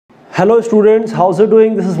Hello students, how's you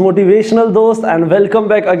doing? This is motivational dost and welcome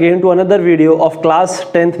back again to another video of class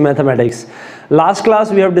 10th mathematics. Last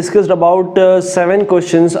class we have discussed about 7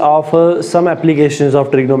 questions of some applications of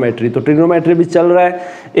trigonometry. तो trigonometry भी चल रहा है,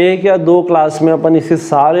 एक या दो class में अपन इसके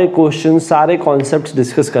सारे क्वेश्चन सारे कॉन्सेप्ट्स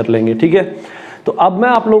डिस्कस कर लेंगे, ठीक है। तो अब मैं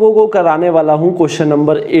आप लोगों को कराने वाला हूँ क्वेश्चन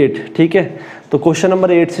नंबर 8, ठीक है। तो क्वेश्चन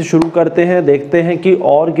नंबर 8 से शुरू करते हैं, देखते हैं कि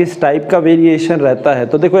और किस टाइप का वेरिएशन रहता है।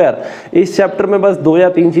 तो देखो यार, इस चैप्टर में बस 2 या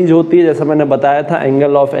 3 चीज़ होती है, जैसा मैंने बताया था,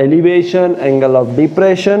 angle of elevation, angle of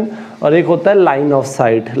depression और एक होता है line of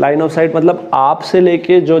site. Line of site मतलब आप से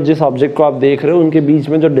लेके जो जिस ऑब्जेक्ट को आप देख रहे हो उनके बीच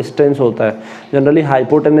में जो डिस्टेंस होता है, जनरली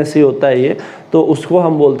हाइपोटेनस ही होता है ये, तो उसको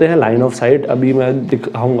हम बोलते हैं लाइन ऑफ साइट। अभी मैं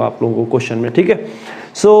दिखाऊंगा आप लोगों को क्वेश्चन में, ठीक है।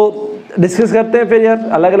 सो डिस्कस करते हैं फिर यार,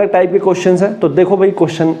 अलग अलग टाइप के क्वेश्चंस हैं। तो देखो भाई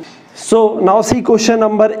question, so now see question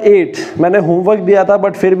number 8। मैंने होमवर्क दिया था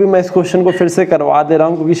बट फिर भी मैं इस क्वेश्चन को फिर से करवा दे रहा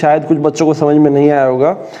हूँ क्योंकि शायद कुछ बच्चों को समझ में नहीं आया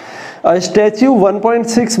होगा। A statue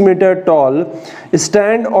 1.6 meter tall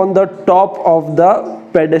stand on the top of the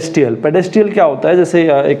pedestal। pedestal क्या होता है? जैसे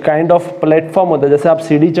एक काइंड ऑफ प्लेटफॉर्म होता है, जैसे आप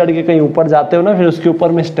सीढ़ी चढ़ के कहीं ऊपर जाते हो ना, फिर उसके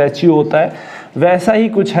ऊपर में स्टैच्यू होता है, वैसा ही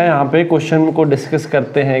कुछ है यहाँ पे। क्वेश्चन को डिस्कस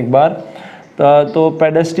करते हैं एक बार। तो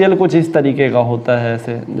पेडेस्ट्रियल कुछ इस तरीके का होता है,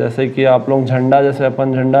 ऐसे जैसे कि आप लोग झंडा, जैसे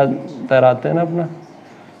अपन झंडा तैराते हैं ना अपना,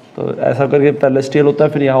 तो ऐसा करके पेडेस्ट्रियल होता है,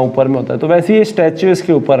 फिर यहाँ ऊपर में होता है। तो वैसे ये स्टैच्यू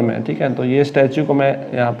इसके ऊपर में, ठीक है। तो ये स्टैच्यू को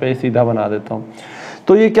मैं यहाँ पे सीधा बना देता हूँ।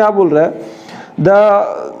 तो ये क्या बोल रहा है?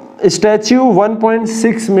 द स्टैच्यू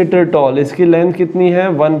 1.6 मीटर टॉल, इसकी लेंथ कितनी है?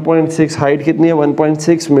 1.6, हाइट कितनी है?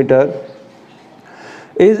 1.6 metre,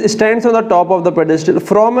 is stands on the top of the पेडेस्ट्रियल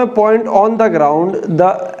from a point on the ground,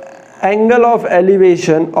 the angle of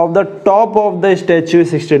elevation of the top of the statue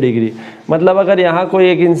 60 degree. मतलब अगर यहाँ कोई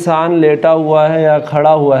एक इंसान लेटा हुआ है या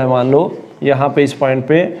खड़ा हुआ है, मान लो यहाँ पे इस पॉइंट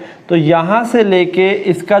पे, तो यहाँ से लेके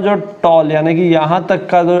इसका जो टॉल यानी कि यहाँ तक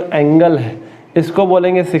का जो एंगल है इसको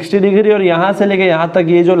बोलेंगे 60 डिग्री, और यहाँ से लेके यहाँ तक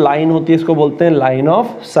ये जो लाइन होती है इसको बोलते हैं लाइन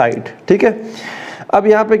ऑफ साइट, ठीक है। अब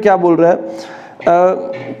यहाँ पे क्या बोल रहा है?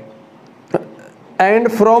 And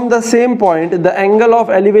from the same point the angle of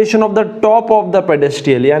elevation of the top of the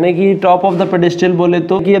पेडेस्ट्रियल, यानी कि टॉप ऑफ द पेडेस्ट्रियल बोले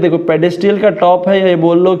तो कि ये देखो पेडेस्ट्रियल का टॉप है, ये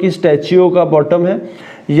बोल लो कि स्टैच्यू का बॉटम है।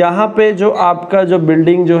 यहाँ पे जो आपका जो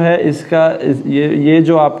बिल्डिंग जो है इसका ये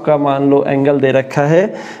जो आपका मान लो एंगल दे रखा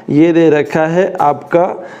है, ये दे रखा है आपका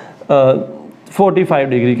 45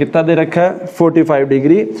 डिग्री। कितना दे रखा है? 45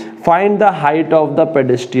 degree. Find the height of the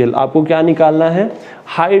पेडेस्ट्रियल, आपको क्या निकालना है?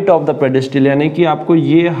 हाइट ऑफ द पेडेस्ट्रियल, यानी कि आपको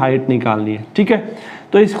ये हाइट निकालनी है, ठीक है।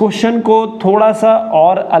 तो इस क्वेश्चन को थोड़ा सा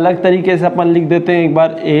और अलग तरीके से अपन लिख देते हैं एक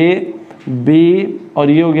बार। ए बी और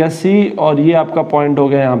ये हो गया सी, और ये आपका पॉइंट हो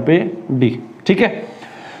गया यहाँ पे डी, ठीक है।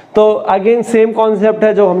 तो अगेन सेम कॉन्सेप्ट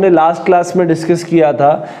है जो हमने लास्ट क्लास में डिस्कस किया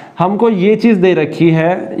था। हमको ये चीज़ दे रखी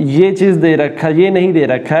है, ये चीज़ दे रखा है, ये नहीं दे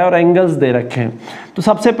रखा है, और एंगल्स दे रखे हैं। तो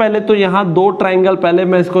सबसे पहले तो यहाँ 2 ट्राइंगल, पहले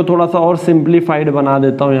मैं इसको थोड़ा सा और सिंप्लीफाइड बना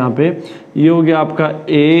देता हूँ। यहाँ पे ये हो गया आपका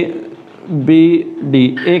ए बी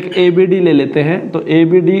डी, एक ए बी डी ले लेते हैं। तो ए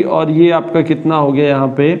बी डी, और ये आपका कितना हो गया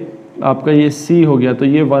यहाँ पे? आपका ये सी हो गया, तो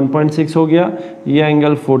ये 1.6 हो गया, ये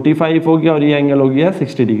एंगल 45 हो गया, और ये एंगल हो गया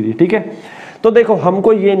 60 डिग्री, ठीक है। तो देखो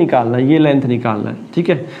हमको ये निकालना है, ये लेंथ निकालना है, ठीक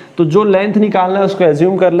है। तो जो लेंथ निकालना है उसको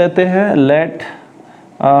एज्यूम कर लेते हैं। Let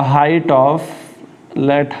height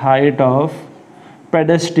of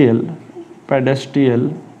पेडेस्ट्रियल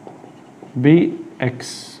B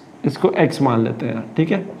x, इसको एक्स मान लेते हैं,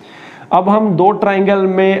 ठीक है। अब हम 2 ट्राइंगल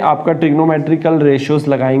में आपका ट्रिग्नोमेट्रिकल रेशियोज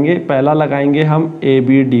लगाएंगे। पहला लगाएंगे हम ए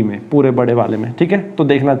बी डी में, पूरे बड़े वाले में, ठीक है। तो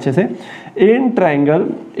देखना अच्छे से, in triangle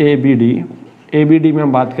A B D में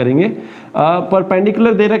हम बात करेंगे।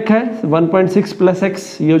 परपेंडिकुलर दे रखा है 1.6 प्लस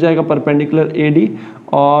एक्स, ये हो जाएगा परपेंडिकुलर ए डी,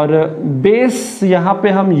 और बेस यहाँ पे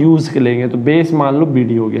हम यूज कर लेंगे, तो बेस मान लो बी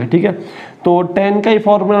डी हो गया, ठीक है। तो 10 का ही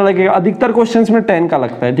फॉर्मूला लगेगा, अधिकतर क्वेश्चंस में 10 का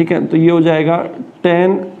लगता है, ठीक है। तो ये हो जाएगा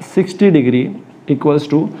 10 60 डिग्री इक्वल्स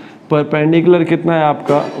टू परपेंडिकुलर कितना है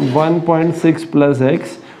आपका 1.6 प्लस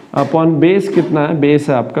एक्स अपॉन बेस कितना है? बेस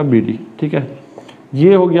है आपका बी डी, ठीक है।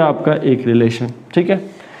 ये हो गया आपका एक रिलेशन, ठीक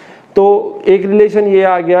है। तो एक रिलेशन ये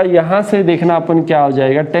आ गया। यहाँ से देखना अपन क्या हो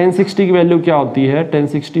जाएगा, 1060 की वैल्यू क्या होती है?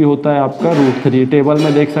 1060 होता है आपका √3, टेबल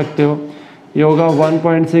में देख सकते हो। ये होगा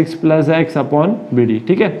 1.6 plus x upon B D,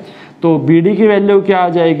 ठीक है। तो बी डी की वैल्यू क्या आ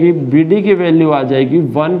जाएगी? बी डी की वैल्यू आ जाएगी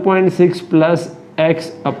 1.6 प्लस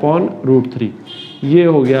एक्स अपॉन √3। ये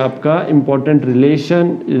हो गया आपका इंपॉर्टेंट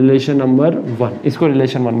रिलेशन नंबर 1, इसको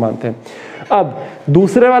रिलेशन 1 मानते हैं। अब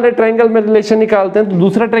दूसरे वाले ट्रायंगल में रिलेशन निकालते हैं। तो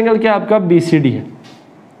दूसरा ट्रायंगल क्या आपका? BCD है।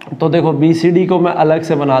 तो देखो BCD को मैं अलग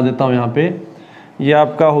से बना देता हूँ। यहाँ पे ये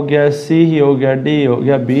आपका हो गया C, ये हो गया D, ये हो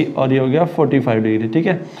गया B, और ये हो गया 45 डिग्री, ठीक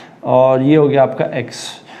है। और ये हो गया आपका X।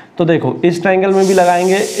 तो देखो इस ट्रायंगल में भी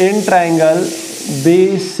लगाएंगे इन ट्रायंगल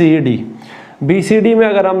BCD में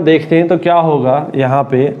अगर हम देखते हैं तो क्या होगा यहाँ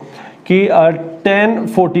पे कि 10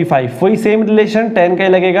 45, वही सेम रिलेशन 10 का ही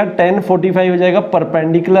लगेगा, 10 45 हो जाएगा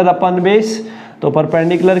परपेंडिकुलर अपन बेस। तो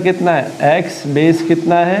परपेंडिकुलर कितना है x, बेस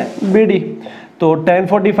कितना है BD। तो 10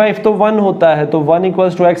 45 तो 1 होता है, तो 1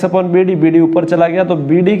 equals to x upon BD, BD ऊपर चला गया तो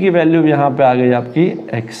BD की वैल्यू यहाँ पे आ गई आपकी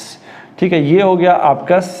x। ठीक है, ये हो गया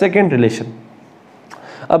आपका सेकेंड रिलेशन।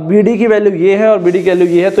 अब BD की वैल्यू ये है और BD की वैल्यू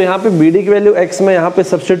ये है, तो यहाँ पे BD की वैल्यू x मैं यहाँ पे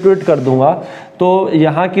सब्स्टिट्यूट कर दूंगा, तो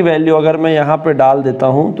यहाँ की वैल्यू अगर मैं यहाँ पे डाल देता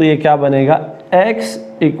हूँ तो ये क्या बनेगा x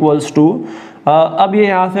इक्वल्स टू, अब ये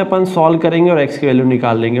यहाँ से अपन सॉल्व करेंगे और x की वैल्यू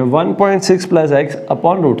निकाल लेंगे 1.6 प्लस एक्स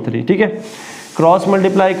अपॉन √3। ठीक है, क्रॉस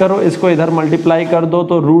मल्टीप्लाई करो, इसको इधर मल्टीप्लाई कर दो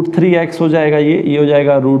तो √3x हो जाएगा, ये हो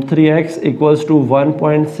जाएगा √3x equals to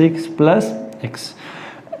 1.6 plus x.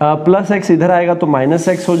 Plus x इधर आएगा तो माइनस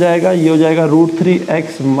एक्स हो जाएगा, ये हो जाएगा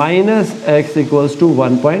 √3x minus x equals to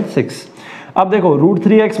 1.6। अब देखो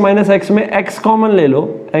 √3x माइनस एक्स में x कॉमन ले लो,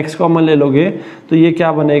 x कॉमन ले लोगे तो ये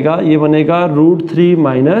क्या बनेगा, ये बनेगा √3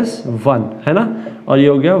 माइनस 1, है ना, और ये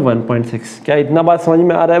हो गया 1.6। क्या इतना बात समझ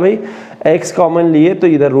में आ रहा है भाई? x कॉमन लिए तो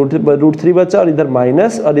इधर √3 बचा और इधर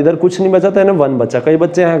माइनस, और इधर कुछ नहीं बचा तो 1 बचा। कई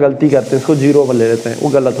बच्चे यहाँ गलती करते हैं, इसको 0 पर ले लेते हैं, वो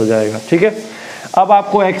गलत हो जाएगा। ठीक है, अब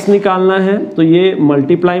आपको x निकालना है तो ये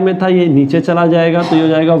मल्टीप्लाई में था, ये नीचे चला जाएगा तो ये हो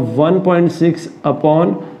जाएगा 1.6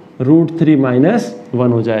 अपॉन √3 माइनस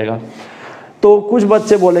 1 हो जाएगा। तो कुछ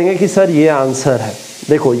बच्चे बोलेंगे कि सर ये आंसर है।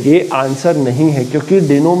 देखो ये आंसर नहीं है, क्योंकि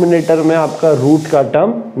डिनोमिनेटर में आपका रूट का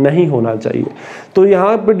टर्म नहीं होना चाहिए। तो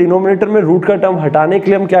यहाँ पे डिनोमिनेटर में रूट का टर्म हटाने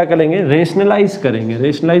के लिए हम क्या करेंगे, रेशनलाइज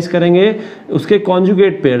करेंगे उसके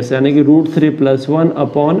कॉन्जुगेट पेयर से, यानी कि √3 + 1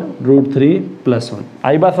 अपॉन √3 + 1।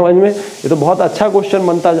 आई बात समझ में? ये तो बहुत अच्छा क्वेश्चन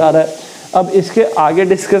बनता जा रहा है। अब इसके आगे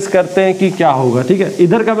डिस्कस करते हैं कि क्या होगा। ठीक है,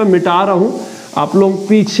 इधर का मैं मिटा रहा हूँ, आप लोग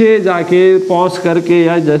पीछे जाके पॉज करके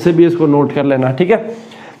या जैसे भी इसको नोट कर लेना। ठीक है,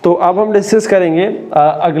 तो अब हम डिस्कस करेंगे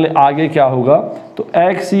आगे क्या होगा। तो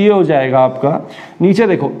x ये हो जाएगा आपका, नीचे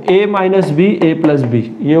देखो a minus B a plus B,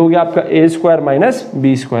 ये हो गया आपका a square minus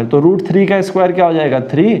B square. तो √3 का स्क्वायर क्या हो जाएगा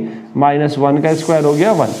 3, माइनस 1 का स्क्वायर हो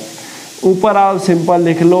गया 1। ऊपर आप सिंपल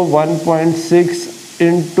लिख लो 1.6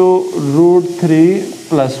 इंटू √3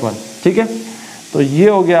 + 1। ठीक है, तो ये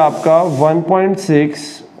हो गया आपका 1.6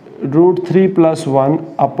 √3 + 1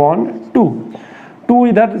 अपॉन 2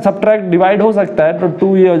 इधर सब्ट्रैक्ट डिवाइड हो सकता है, तो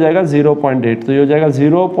 2 ये हो जाएगा 0.8, तो ये हो जाएगा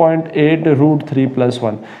 0.8 √3 +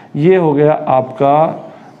 1। ये हो गया आपका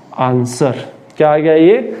आंसर। क्या आ गया?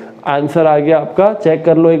 ये आंसर आ गया आपका। चेक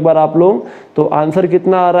कर लो एक बार आप लोग, तो आंसर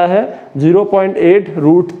कितना आ रहा है 0.8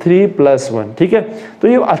 √3 + 1। ठीक है, तो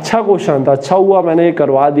ये अच्छा क्वेश्चन था, अच्छा हुआ मैंने ये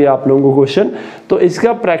करवा दिया आप लोगों को क्वेश्चन। तो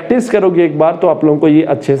इसका प्रैक्टिस करोगे एक बार तो आप लोगों को ये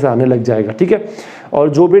अच्छे से आने लग जाएगा। ठीक है, और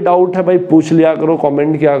जो भी डाउट है भाई पूछ लिया करो,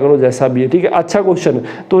 कमेंट किया करो, जैसा भी है। ठीक है, अच्छा क्वेश्चन है।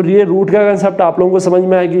 तो ये रूट का कंसेप्ट आप लोगों को समझ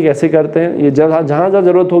में आएगी कैसे करते हैं, ये जहाँ जहाँ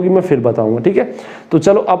जरूरत होगी मैं फिर बताऊंगा। ठीक है, तो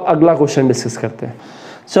चलो अब अगला क्वेश्चन डिस्कस करते हैं।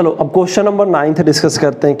 चलो अब क्वेश्चन नंबर 9 डिस्कस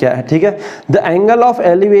करते हैं क्या है। ठीक है, the angle of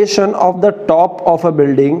elevation of the top of a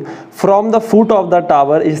building from the foot of the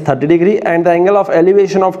tower is 30 degree and the angle of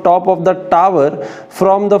elevation of top of the tower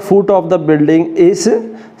from the foot of the building is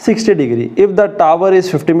 60 degree. If the tower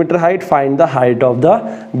is 50 metre height, find the height of the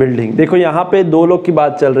building. देखो यहाँ पे दो लोग की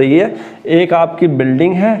बात चल रही है, एक आपकी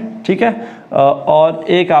बिल्डिंग है, ठीक है, और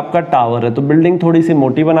एक आपका टावर है। तो बिल्डिंग थोड़ी सी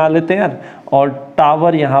मोटी बना लेते हैं यार, और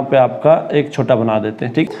टावर यहाँ पे आपका एक छोटा बना देते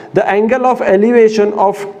हैं। ठीक, the angle of elevation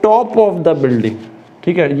of top of the building,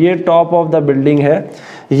 ठीक है, ये टॉप ऑफ द बिल्डिंग है।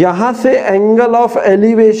 यहाँ से एंगल ऑफ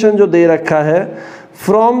एलिवेशन जो दे रखा है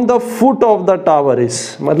from the foot of the tower is,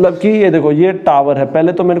 मतलब कि ये देखो ये टावर है,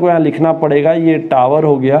 पहले तो मेरे को यहाँ लिखना पड़ेगा, ये टावर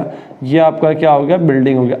हो गया, ये आपका क्या हो गया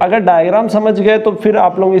बिल्डिंग हो गया। अगर डायग्राम समझ गए तो फिर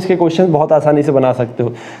आप लोग इसके क्वेश्चन बहुत आसानी से बना सकते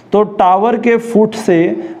हो। तो टावर के फुट से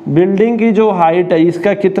बिल्डिंग की जो हाइट है,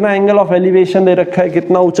 इसका कितना एंगल ऑफ एलिवेशन दे रखा है,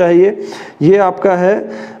 कितना ऊंचा है ये आपका है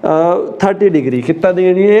 30 डिग्री। कितना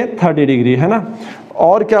डिग्री है? 30 डिग्री, है ना।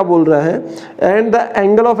 और क्या बोल रहा है, and the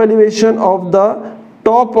angle of elevation of the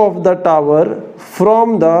top of the tower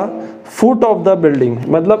from the foot of the building,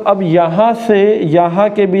 मतलब अब यहाँ से यहाँ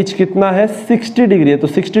के बीच कितना है 60 डिग्री है। तो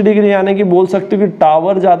 60 डिग्री यानी कि बोल सकते हो कि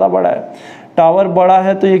टावर ज़्यादा बड़ा है, टावर बड़ा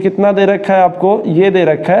है तो ये कितना दे रखा है आपको, ये दे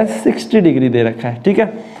रखा है 60 डिग्री दे रखा है। ठीक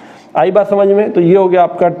है, आई बात समझ में। तो ये हो गया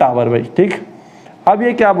आपका टावर भाई। ठीक, अब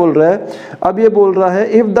ये क्या बोल रहा है, अब ये बोल रहा है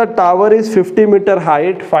if the tower is 50 metre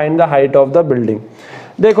height, find the height of the building.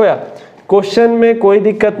 देखो यार क्वेश्चन में कोई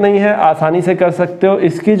दिक्कत नहीं है, आसानी से कर सकते हो।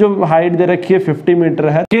 इसकी जो हाइट दे रखी है 50 मीटर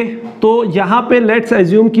है। ओके, तो यहाँ पे लेट्स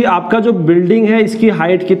एज्यूम कि आपका जो बिल्डिंग है इसकी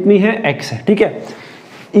हाइट कितनी है, x है। ठीक है,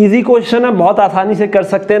 इजी क्वेश्चन है, बहुत आसानी से कर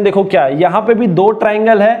सकते हैं। देखो क्या है, यहाँ पे भी दो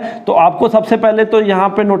ट्राइंगल है, तो आपको सबसे पहले तो यहाँ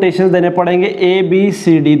पे नोटेशंस देने पड़ेंगे, ए बी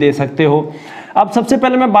सी डी दे सकते हो। अब सबसे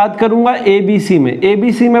पहले मैं बात करूंगा ABC में।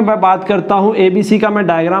 ABC में मैं बात करता हूं, ABC का मैं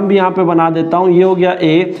डायग्राम भी यहां पे बना देता हूं। ये हो गया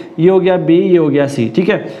A, ये हो गया B, ये हो गया C, ठीक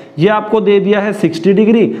है। ये आपको दे दिया है 60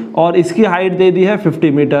 डिग्री और इसकी हाइट दे दी है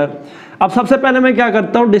 50 मीटर। अब सबसे पहले मैं क्या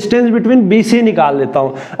करता हूं, डिस्टेंस बिटवीन BC निकाल लेता हूं।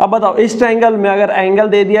 अब बताओ, इस ट्रायंगल में अगर एंगल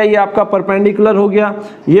दे दिया, ये आपका परपेंडिकुलर हो गया,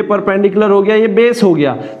 ये परपेंडिकुलर हो गया, ये बेस हो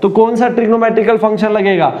गया, तो कौन सा ट्रिग्नोमेट्रिकल फंक्शन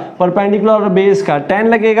लगेगा, परपेंडिकुलर और बेस का, tan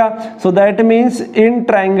लगेगा। So that means in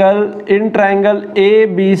triangle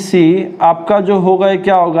ABC आपका जो होगा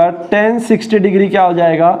क्या होगा, tan 60 डिग्री क्या हो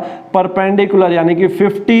जाएगा, परपेंडिकुलर, यानी कि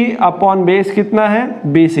 50 अपॉन बेस कितना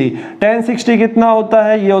है BC। tan 60 कितना होता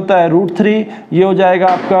है, ये होता है √3, ये हो जाएगा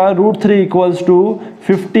आपका √3 इक्वल्स टू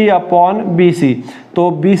 50 अपॉन BC। तो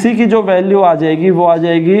BC की जो वैल्यू आ जाएगी वो आ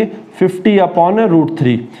जाएगी 50 अपॉन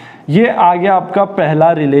 √3। ये आ गया आपका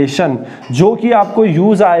पहला रिलेशन, जो कि आपको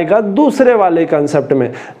यूज आएगा दूसरे वाले कंसेप्ट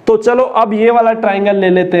में। तो चलो अब ये वाला ट्रायंगल ले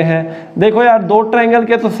लेते हैं। देखो यार, दो ट्रायंगल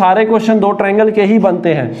के तो सारे क्वेश्चन दो ट्रायंगल के ही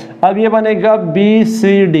बनते हैं। अब ये बनेगा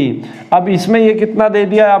BCD। अब इसमें ये कितना दे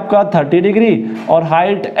दिया है आपका 30 डिग्री और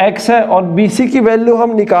हाइट x है, और BC की वैल्यू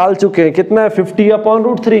हम निकाल चुके हैं, कितना है 50 अपॉन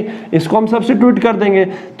 √3। इसको हम सब्स्टिट्यूट कर देंगे।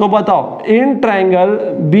 तो बताओ, इन ट्रायंगल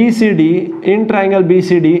BCD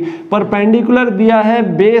परपेंडिकुलर दिया है,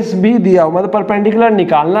 बेस भी दिया, मतलब परपेंडिकुलर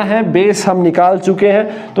निकालना है, बेस हम निकाल चुके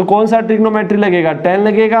हैं, तो कौन सा ट्रिग्नोमेट्री लगेगा, tan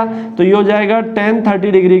लगेगा। तो ये हो जाएगा tan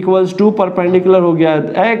 30 degree equals to perpendicular हो गया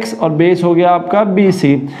x और बेस हो गया आपका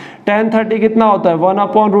BC। tan 30 कितना होता है 1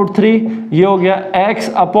 अपॉन √3, ये हो गया x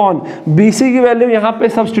अपॉन BC की वैल्यू यहाँ पे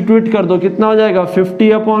सब्स्टिट्यूट कर दो, कितना हो जाएगा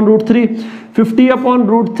 50 अपॉन √3। 50 अपॉन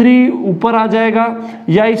 √3 ऊपर आ जाएगा,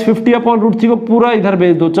 या इस 50 अपॉन √3 को पूरा इधर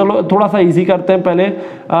भेज दो। चलो थोड़ा सा इजी करते हैं, पहले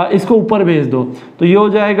इसको ऊपर भेज दो, तो ये हो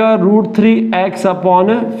जाएगा √3x अपॉन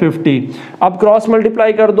 50। अब क्रॉस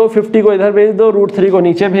मल्टीप्लाई कर दो, 50 को इधर भेज दो, √3 को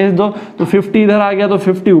नीचे भेज दो, तो 50 इधर आ गया तो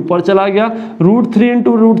 50 ऊपर चला गया। √3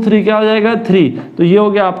 इंटू √3 क्या हो जाएगा 3, तो ये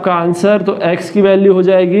हो गया आपका आंसर। तो x की वैल्यू हो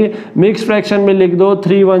जाएगी, मिक्स फ्रैक्शन में लिख दो,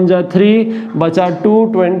 3 1 जा 3 बचा 2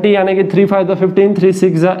 20, यानी कि 3 5 15, 3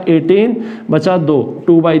 6 जा 18 बचा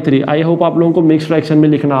 2/3। आई होप आप लोगों को मिक्स फ्रैक्शन में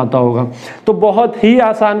लिखना आता होगा। तो बहुत ही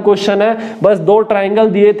आसान क्वेश्चन है, बस दो ट्रायंगल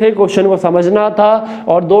दिए थे, क्वेश्चन को समझना था,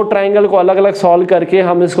 और दो ट्रायंगल को अलग अलग सॉल्व करके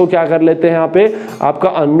हम इसको क्या कर लेते हैं, यहाँ पे आपका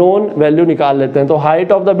अननोन वैल्यू निकाल लेते हैं। तो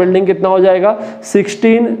हाइट ऑफ द बिल्डिंग कितना हो जाएगा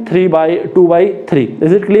 16 2/3।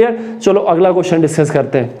 Is it clear? चलो अगला क्वेश्चन डिस्कस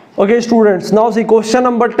करते हैं। Okay students, now see question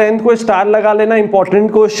number 10 को स्टार लगा लेना,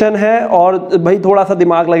 इंपॉर्टेंट क्वेश्चन है और भाई थोड़ा सा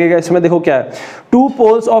दिमाग लगेगा इसमें। देखो क्या है, two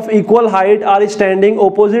poles of equal height are standing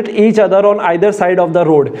opposite each other on either side of the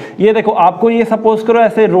road. ये देखो, आपको ये सपोज करो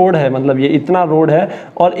ऐसे रोड है, मतलब ये इतना रोड है,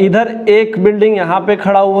 और इधर एक बिल्डिंग यहाँ पे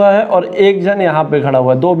खड़ा हुआ है और एक जन यहाँ पे खड़ा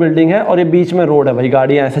हुआ है, दो बिल्डिंग है और ये बीच में रोड है, भाई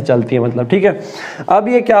गाड़ियाँ ऐसे चलती है, मतलब ठीक है। अब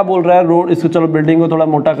ये क्या बोल रहा है, रोड, इसको चलो बिल्डिंग को थोड़ा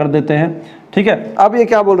मोटा कर देते हैं, ठीक है। अब ये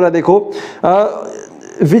क्या बोल रहा है, देखो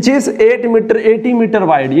विच इज 80 मीटर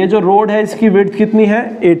वाइड। ये जो रोड है इसकी विड्थ कितनी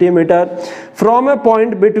है 80 metre. From A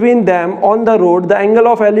point between them on the road the angle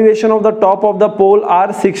of elevation of the top of the pole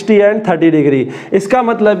are 60 and 30 degree. इसका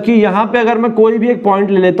मतलब कि यहाँ पे अगर मैं कोई भी एक पॉइंट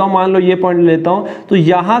ले लेता हूँ, मान लो ये पॉइंट ले लेता हूँ, तो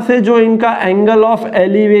यहाँ से जो इनका एंगल ऑफ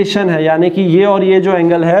एलिवेशन है, यानी कि ये और ये जो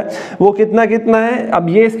एंगल है वो कितना कितना है। अब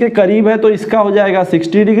ये इसके करीब है तो इसका हो जाएगा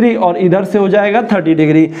 60 डिग्री और इधर से हो जाएगा 30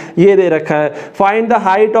 डिग्री, ये दे रखा है। Find the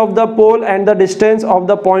height of the pole and the distance of the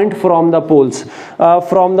point from the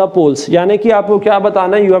poles, यानी कि आपको क्या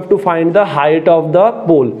बताना है, you have to find the height of the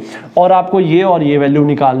पोल, और आपको ये और ये वैल्यू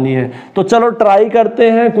निकालनी है। तो चलो ट्राई करते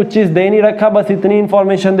हैं, कुछ चीज दे नहीं रखा, बस इतनी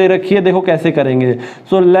इंफॉर्मेशन दे रखी है, देखो कैसे करेंगे।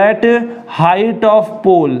 So let height of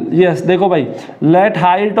pole, yes देखो भाई, लेट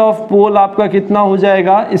हाइट ऑफ पोल आपका कितना हो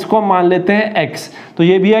जाएगा, इसको मान लेते हैं x, तो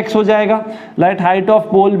ये भी x हो जाएगा, लेट हाइट ऑफ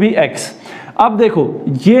पोल भी x। अब देखो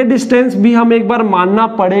ये डिस्टेंस भी हम एक बार मानना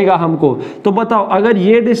पड़ेगा हमको, तो बताओ अगर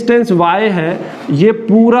ये डिस्टेंस y है, ये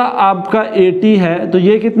पूरा आपका 80 है, तो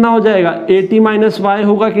ये कितना हो जाएगा 80 माइनस y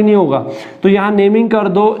होगा कि नहीं होगा। तो यहाँ नेमिंग कर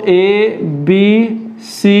दो A B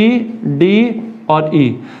C D और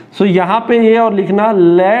E। सो यहाँ पे ये और लिखना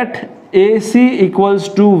late AC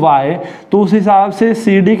equals to y, तो उस हिसाब से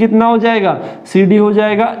CD कितना हो जाएगा, CD हो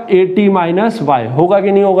जाएगा 80 माइनस y, होगा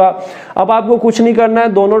कि नहीं होगा। अब आपको कुछ नहीं करना है,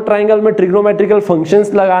 दोनों ट्राइंगल में ट्रिग्नोमेट्रिकल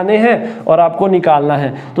फंक्शंस लगाने हैं और आपको निकालना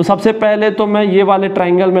है। तो सबसे पहले तो मैं ये वाले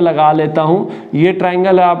ट्राइंगल में लगा लेता हूँ, ये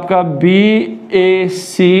ट्राइंगल है आपका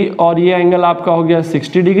BAC और ये एंगल आपका हो गया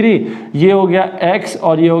 60 डिग्री, ये हो गया x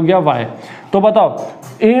और ये हो गया y। तो बताओ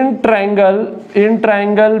इन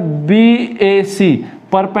ट्राइंगल BAC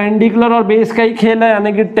परपेंडिकुलर और बेस का ही खेल है,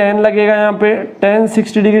 यानी कि tan लगेगा यहाँ पे, tan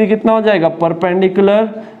 60 डिग्री कितना हो जाएगा, परपेंडिकुलर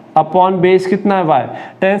अपॉन बेस कितना है y,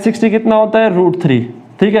 tan 60 कितना होता है √3,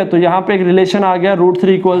 ठीक है। तो यहाँ पे एक रिलेशन आ गया √3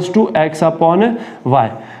 equals to x upon y।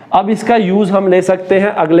 अब इसका यूज हम ले सकते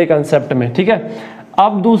हैं अगले कंसेप्ट में, ठीक है।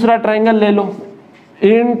 अब दूसरा ट्राइंगल ले लो,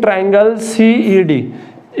 in triangle CED,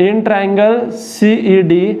 in triangle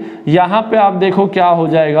CED, यहाँ पे आप देखो क्या हो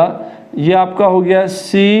जाएगा, ये आपका हो गया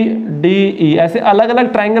CDE। ऐसे अलग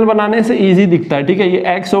अलग ट्राइंगल बनाने से इजी दिखता है, ठीक है। ये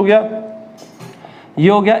x हो गया, ये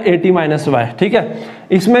हो गया 80 माइनस y, ठीक है।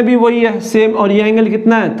 इसमें भी वही है सेम, और ये एंगल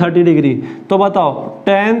कितना है 30 डिग्री। तो बताओ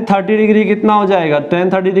tan 30 डिग्री कितना हो जाएगा, tan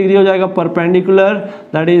 30 डिग्री हो जाएगा perpendicular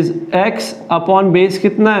that is x upon base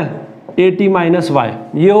कितना है 80 माइनस y,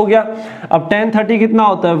 ये हो गया। अब tan 30 कितना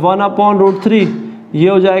होता है 1 अपॉन √3, ये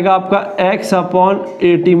हो जाएगा आपका x upon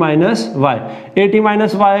 80 minus y। 80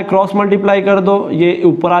 minus y cross multiply कर दो, ये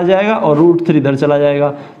ऊपर आ जाएगा और √3 इधर चला जाएगा,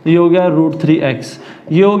 तो ये हो गया √3x।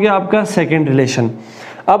 ये हो गया आपका सेकेंड रिलेशन।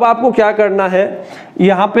 अब आपको क्या करना है,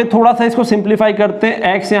 यहाँ पे थोड़ा सा इसको सिंप्लीफाई करते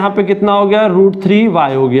हैं, x यहाँ पे कितना हो गया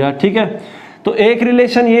 √3y हो गया, ठीक है। तो एक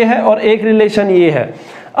रिलेशन ये है और एक रिलेशन ये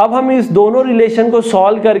है। अब हम इस दोनों रिलेशन को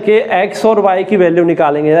सॉल्व करके x और y की वैल्यू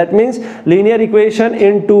निकालेंगे, that means linear equation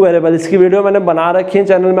in 2 variable. इसकी वीडियो मैंने बना रखी है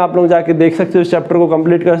चैनल में, आप लोग जाके देख सकते हो, इस चैप्टर को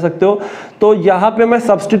कंप्लीट कर सकते हो। तो यहाँ पे मैं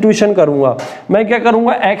सब्स्टिट्यूशन करूंगा, मैं क्या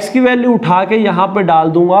करूंगा x की वैल्यू उठा के यहाँ पे डाल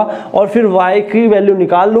दूंगा और फिर y की वैल्यू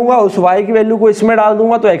निकाल लूंगा, उस y की वैल्यू को इसमें डाल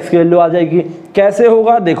दूंगा तो x की वैल्यू आ जाएगी। कैसे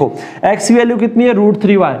होगा देखो, x की वैल्यू कितनी है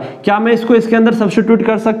 √3y, क्या मैं इसको इसके अंदर सब्स्टिट्यूट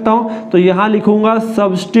कर सकता हूँ, तो यहाँ लिखूंगा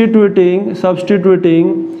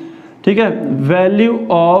सब्स्टिट्यूटिंग, ठीक है, value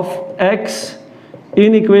of x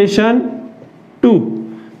in equation 2।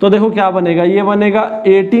 तो देखो क्या बनेगा, ये बनेगा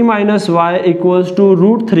 80 माइनस y इक्वल्स टू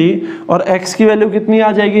 √3 और x की वैल्यू कितनी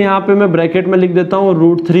आ जाएगी, यहाँ पे मैं ब्रैकेट में लिख देता हूँ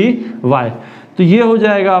 √3y। तो ये हो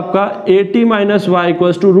जाएगा आपका 80 minus y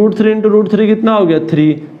equals to √3 into √3 कितना हो गया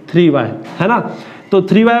 3y, है ना। तो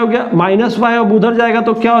 3y हो गया, माइनस y अब उधर जाएगा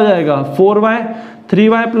तो क्या हो जाएगा 4y,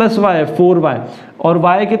 3y plus y 4y, और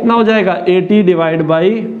y कितना हो जाएगा 80 डिवाइड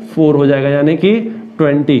बाई 4 हो जाएगा, यानी कि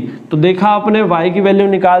 20। तो देखा आपने y की वैल्यू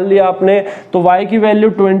निकाल लिया आपने, तो y की वैल्यू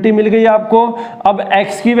 20 मिल गई आपको। अब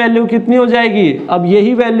x की वैल्यू कितनी हो जाएगी, अब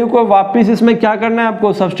यही वैल्यू को वापस इसमें क्या करना है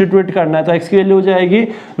आपको सब्स्टिट्यूट करना है, तो x की वैल्यू हो जाएगी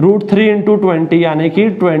 √3 इंटू 20, यानी कि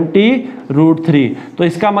 20√3। तो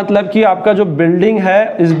इसका मतलब कि आपका जो बिल्डिंग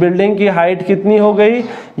है, इस बिल्डिंग की हाइट कितनी हो गई,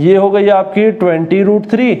 ये हो गई आपकी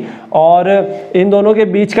 20√3, और इन दोनों के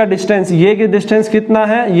बीच का डिस्टेंस, ये की डिस्टेंस कितना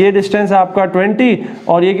है, ये डिस्टेंस आपका 20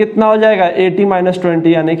 और ये कितना हो जाएगा 80 माइनस 20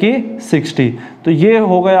 यानी कि 60। तो ये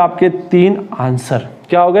हो गए आपके 3 आंसर।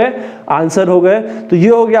 क्या हो गए, आंसर हो गए। तो ये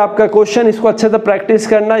हो गया आपका क्वेश्चन, इसको अच्छे से प्रैक्टिस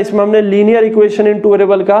करना। इसमें हमने लीनियर इक्वेशन इन 2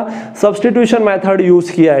 वेरिएबल का सब्स्टिट्यूशन मेथड यूज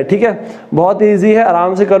किया है, ठीक है। बहुत इजी है,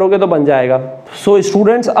 आराम से करोगे तो बन जाएगा। सो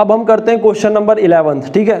स्टूडेंट्स, अब हम करते हैं क्वेश्चन नंबर 11,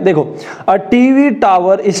 ठीक है। देखो, a TV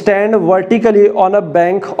tower stand vertically on a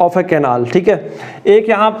bank of a canal, ठीक है। एक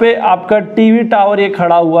यहाँ पे आपका टीवी टावर ये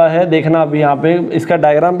खड़ा हुआ है, देखना अभी यहाँ पे इसका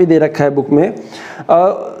डायग्राम भी दे रखा है बुक में।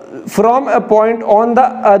 From a point on the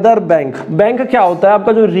other bank, bank क्या होता है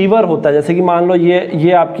आपका जो रिवर होता है, जैसे कि मान लो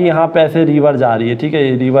ये आपकी यहाँ पे ऐसे रिवर जा रही है, ठीक है,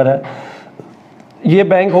 ये रिवर है, ये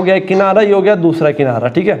बैंक हो गया एक किनारा, ये हो गया दूसरा किनारा,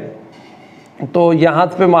 ठीक है। तो यहाँ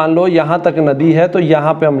पे मान लो यहाँ तक नदी है, तो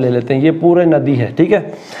यहाँ पे हम ले लेते हैं, ये पूरे नदी है, ठीक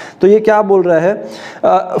है। तो ये क्या बोल रहा है,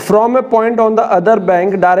 from A point on the other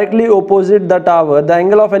bank directly opposite the tower the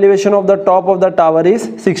angle of elevation of the top of the tower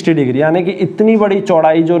is 60 degree, यानी कि इतनी बड़ी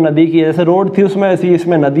चौड़ाई जो नदी की है, जैसे रोड थी उसमें ऐसी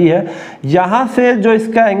इसमें नदी है, यहाँ से जो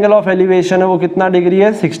इसका एंगल ऑफ एलिवेशन है वो कितना डिग्री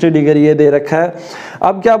है 60 डिग्री, ये दे रखा है।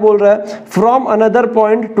 अब क्या बोल रहा है, from another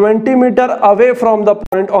point 20 metre away from the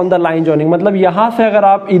point on the line joining, मतलब यहाँ से अगर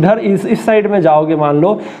आप इधर इस साइड में जाओगे मान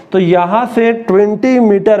लो, तो यहाँ से 20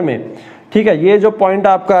 मीटर में, ठीक है, ये जो पॉइंट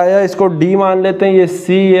आपका आया इसको डी मान लेते हैं, ये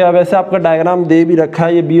सी है, वैसे आपका डायग्राम दे भी रखा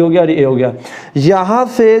है, ये बी हो गया और ये हो गया। यहाँ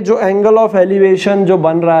से जो एंगल ऑफ एलिवेशन जो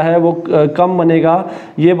बन रहा है वो कम बनेगा,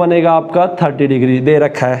 ये बनेगा आपका 30 डिग्री दे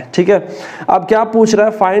रखा है, ठीक है। अब क्या पूछ रहा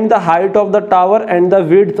है, find the height of the tower and the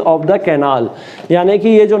width of the canal, यानी कि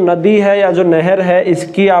ये जो नदी है या जो नहर है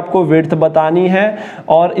इसकी आपको विड्थ बतानी है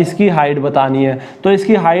और इसकी हाइट बतानी है। तो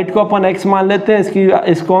इसकी हाइट को अपन x मान लेते हैं,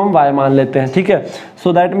 इसको हम y मान लेते हैं, ठीक है।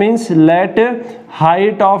 So that means let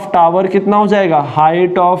height of tower कितना हो जाएगा,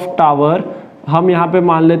 हाइट ऑफ टावर हम यहाँ पे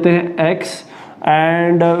मान लेते हैं x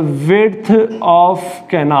and width of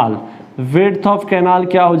canal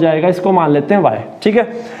क्या हो जाएगा, इसको मान लेते हैं y, ठीक है।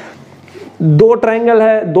 दो ट्रायंगल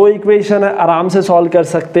है, दो इक्वेशन है, आराम से सॉल्व कर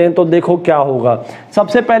सकते हैं। तो देखो क्या होगा,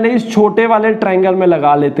 सबसे पहले इस छोटे वाले ट्रायंगल में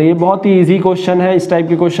लगा लेते हैं। ये बहुत ही इजी क्वेश्चन है, इस टाइप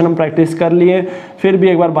के क्वेश्चन हम प्रैक्टिस कर लिए, फिर भी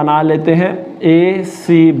एक बार बना लेते हैं।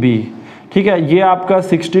 ACB, ठीक है, ये आपका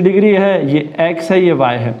 60 डिग्री है, ये x है, ये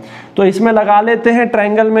y है। तो इसमें लगा लेते हैं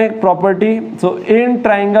ट्रायंगल में प्रॉपर्टी। सो इन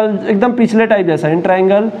ट्रायंगल एकदम पिछले टाइप जैसा, इन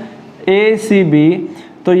ट्रायंगल ACB,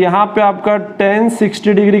 तो यहाँ पे आपका tan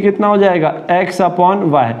 60 डिग्री कितना हो जाएगा, x अपॉन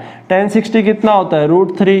वाई। tan 60 कितना होता है,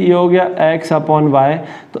 √3, ये हो गया x अपॉन वाई।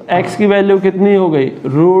 तो x की वैल्यू कितनी हो गई,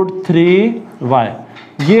 √3y।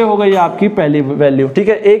 ये हो गई आपकी पहली वैल्यू, ठीक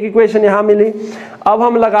है। एक इक्वेशन यहाँ मिली। अब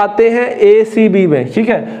हम लगाते हैं ACB में, ठीक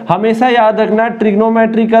है। हमेशा याद रखना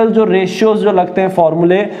ट्रिग्नोमेट्रिकल जो रेशियोज जो लगते हैं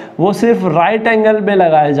फॉर्मूले, वो सिर्फ राइट एंगल में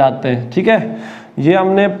लगाए जाते हैं, ठीक है। ये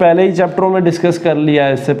हमने पहले ही चैप्टरों में डिस्कस कर लिया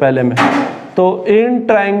है इससे पहले में। तो इन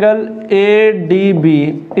ट्रायंगल ADB,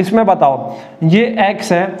 इसमें बताओ ये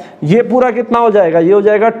x है, ये पूरा कितना हो जाएगा, ये हो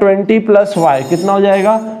जाएगा 20 + y। कितना हो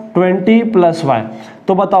जाएगा, 20 + y।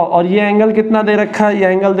 तो बताओ, और ये एंगल कितना दे रखा है, ये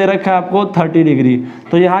एंगल दे रखा है आपको 30 डिग्री।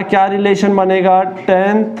 तो यहाँ क्या रिलेशन बनेगा,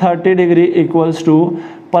 tan 30 degree equals to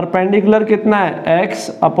perpendicular कितना है, x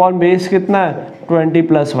अपॉन बेस कितना है, 20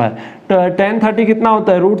 + y। tan 30 कितना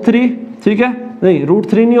होता है, √3, ठीक है। नहीं,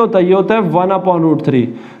 √3 नहीं होता, ये होता है 1 अपॉन √3।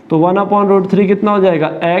 तो 1 अपॉन √3 कितना हो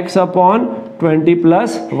जाएगा, x upon 20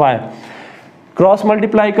 + y। Cross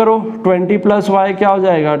multiply करो, 20 + y क्या हो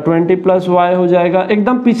जाएगा, 20 + y हो जाएगा,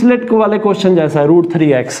 एकदम पिछले वाले क्वेश्चन जैसा है,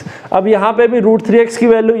 √3x। अब यहाँ पे भी √3x की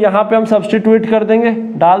वैल्यू यहाँ पे हम सब्सटीट्यूट कर देंगे,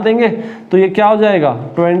 डाल देंगे। तो ये क्या हो जाएगा,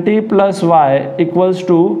 20 + y equals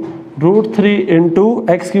to √3 into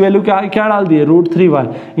x की वैल्यू क्या डाल दिए, √3y।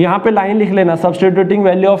 यहाँ पे लाइन लिख लेना, substituting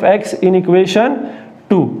value of x in equation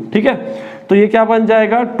 2, ठीक है। तो ये क्या बन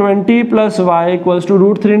जाएगा, 20 + y equals to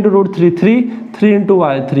 √3 into √3, 3 into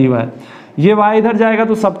y, 3y। ये y इधर जाएगा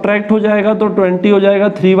तो सब्ट्रैक्ट हो जाएगा, तो 20 हो जाएगा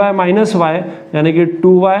 3y माइनस y यानी कि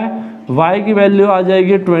 2y। y की वैल्यू आ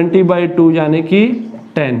जाएगी 20/2 यानी कि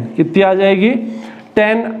 10। कितनी आ जाएगी,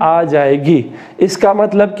 10 आ जाएगी। इसका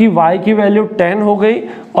मतलब कि y की वैल्यू 10 हो गई।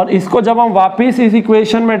 और इसको जब हम वापस इस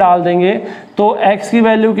इक्वेशन में डाल देंगे तो x की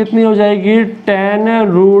वैल्यू कितनी हो जाएगी,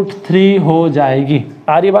 10√3 हो जाएगी।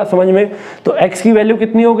 आ रही बात समझ में। तो x की वैल्यू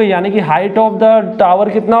कितनी हो गई, यानी कि हाइट ऑफ द टावर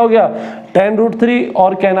कितना हो गया, 10√3,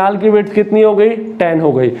 और कैनाल की विड्थ कितनी हो गई, 10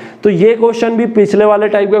 हो गई। तो ये क्वेश्चन भी पिछले वाले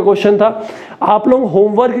टाइप का क्वेश्चन था। आप लोग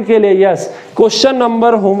होमवर्क के लिए, यस, क्वेश्चन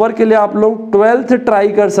नंबर होमवर्क के लिए आप लोग 12th ट्राई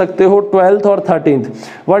कर सकते हो, 12th और 13th।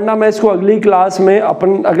 वरना मैं इसको अगली क्लास में,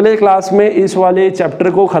 अगले क्लास में इस वाले चैप्टर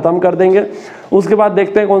को खत्म कर देंगे। उसके बाद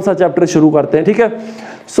देखते हैं कौन सा चैप्टर शुरू करते हैं, ठीक है।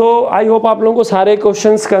 सो आई होप आप लोगों को सारे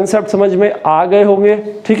क्वेश्चंस कंसेप्ट समझ में आ गए होंगे,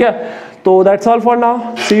 ठीक है। तो that's all for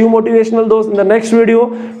now. C you motivational दोस्त in the next video.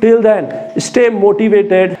 Till then stay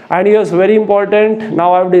motivated and yes, very important,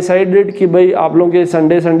 now I have decided कि भाई आप लोगों के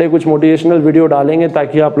संडे कुछ मोटिवेशनल वीडियो डालेंगे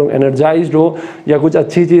ताकि आप लोग एनर्जाइज्ड हो या कुछ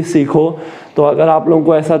अच्छी चीज़ सीखो। तो अगर आप लोगों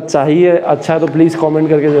को ऐसा चाहिए, अच्छा है, तो प्लीज़ कॉमेंट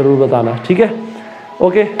करके ज़रूर बताना, ठीक है।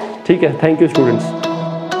 ओके, ठीक है, थैंक यू स्टूडेंट्स।